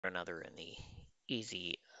another in the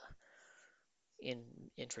easy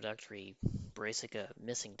introductory Brassica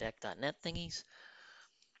missingdeck.net thingies.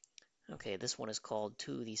 Okay, this one is called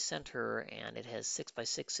To The Center, and it has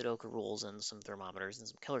 6x6 Sudoku rules and some thermometers and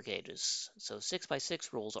some killer cages. So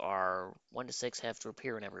 6x6 rules are 1 to 6 have to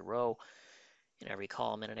appear in every row, in every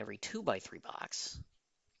column, and in every 2x3 box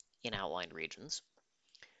in outlined regions.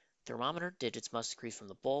 Thermometer digits must decrease from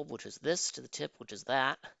the bulb, which is this, to the tip, which is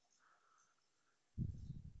that.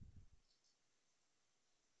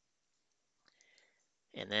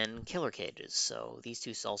 And then killer cages. So these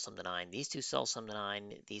two cells sum to 9, these two cells sum to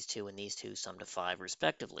 9, these two and these two sum to 5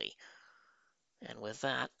 respectively. And with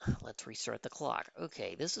that, let's restart the clock.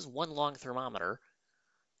 Okay, this is one long thermometer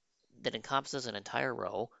that encompasses an entire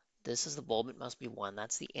row. This is the bulb, it must be 1.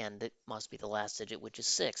 That's the end, it must be the last digit, which is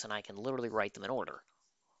 6. And I can literally write them in order.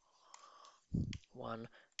 1,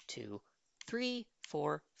 2, 3,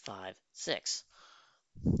 4, 5, 6.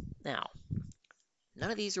 Now,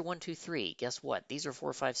 none of these are 1, 2, 3. Guess what? These are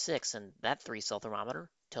 4, 5, 6, and that 3-cell thermometer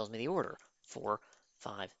tells me the order. 4,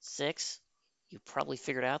 5, 6. You probably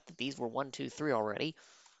figured out that these were 1, 2, 3 already.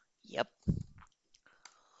 Yep.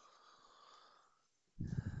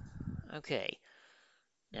 Okay.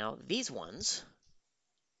 Now, these ones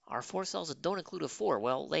are 4 cells that don't include a 4.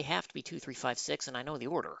 Well, they have to be 2, 3, 5, 6, and I know the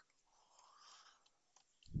order.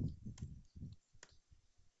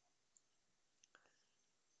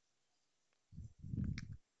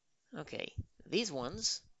 Okay. These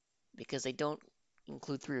ones, because they don't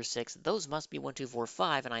include 3 or 6, those must be 1, 2, 4,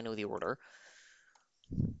 5, and I know the order.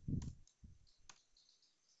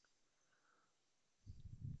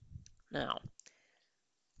 Now,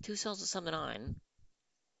 2 cells that sum to 9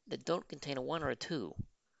 that don't contain a 1 or a 2.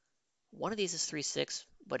 One of these is 3, 6,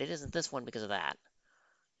 but it isn't this one because of that.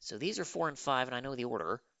 So these are 4 and 5, and I know the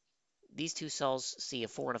order. These two cells see a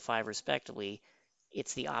 4 and a 5 respectively.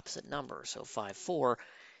 It's the opposite number, so 5, 4.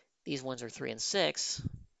 These ones are 3 and 6,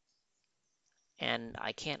 and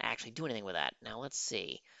I can't actually do anything with that. Now let's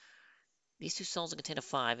see. These two cells contain a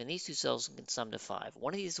 5, and these two cells can sum to 5.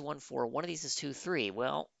 One of these is 1, 4. One of these is 2, 3.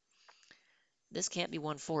 Well, this can't be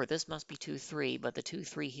 1, 4. This must be 2, 3, but the 2,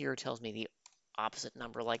 3 here tells me the opposite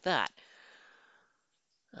number like that.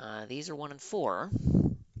 These are 1 and 4.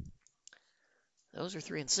 Those are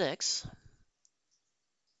 3 and 6.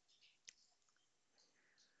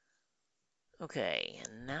 Okay,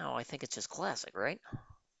 and now I think it's just classic, right?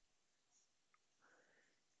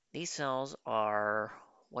 These cells are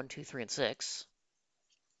 1, 2, 3, and 6.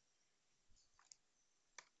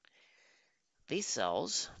 These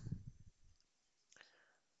cells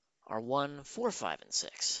are 1, 4, 5, and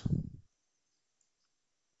 6.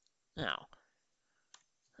 Now,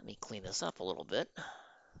 let me clean this up a little bit.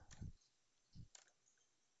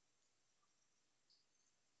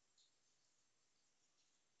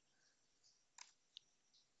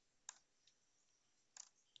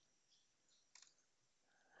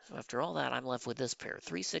 So after all that, I'm left with this pair.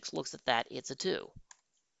 3, 6 looks at that, it's a 2.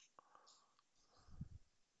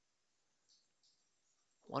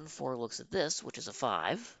 1, 4 looks at this, which is a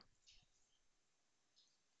 5.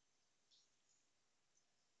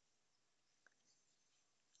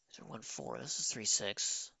 So 1, 4, this is 3,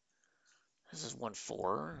 6. This is 1,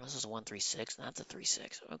 4. This is 1, 3, 6. And that's a 3,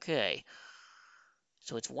 6. Okay.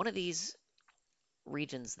 So it's one of these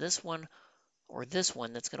regions, this one or this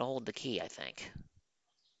one, that's going to hold the key, I think.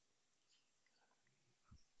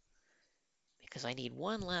 Because I need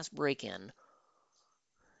one last break-in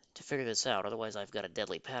to figure this out. Otherwise, I've got a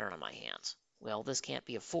deadly pattern on my hands. Well, this can't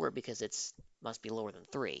be a 4 because it must be lower than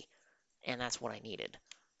 3. And that's what I needed.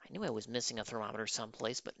 I knew I was missing a thermometer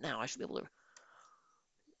someplace, but now I should be able to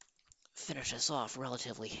finish this off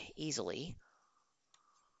relatively easily.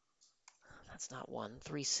 That's not 1,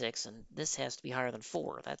 3, 6, and this has to be higher than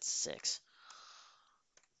 4. That's 6.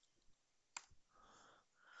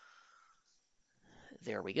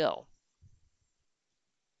 There we go.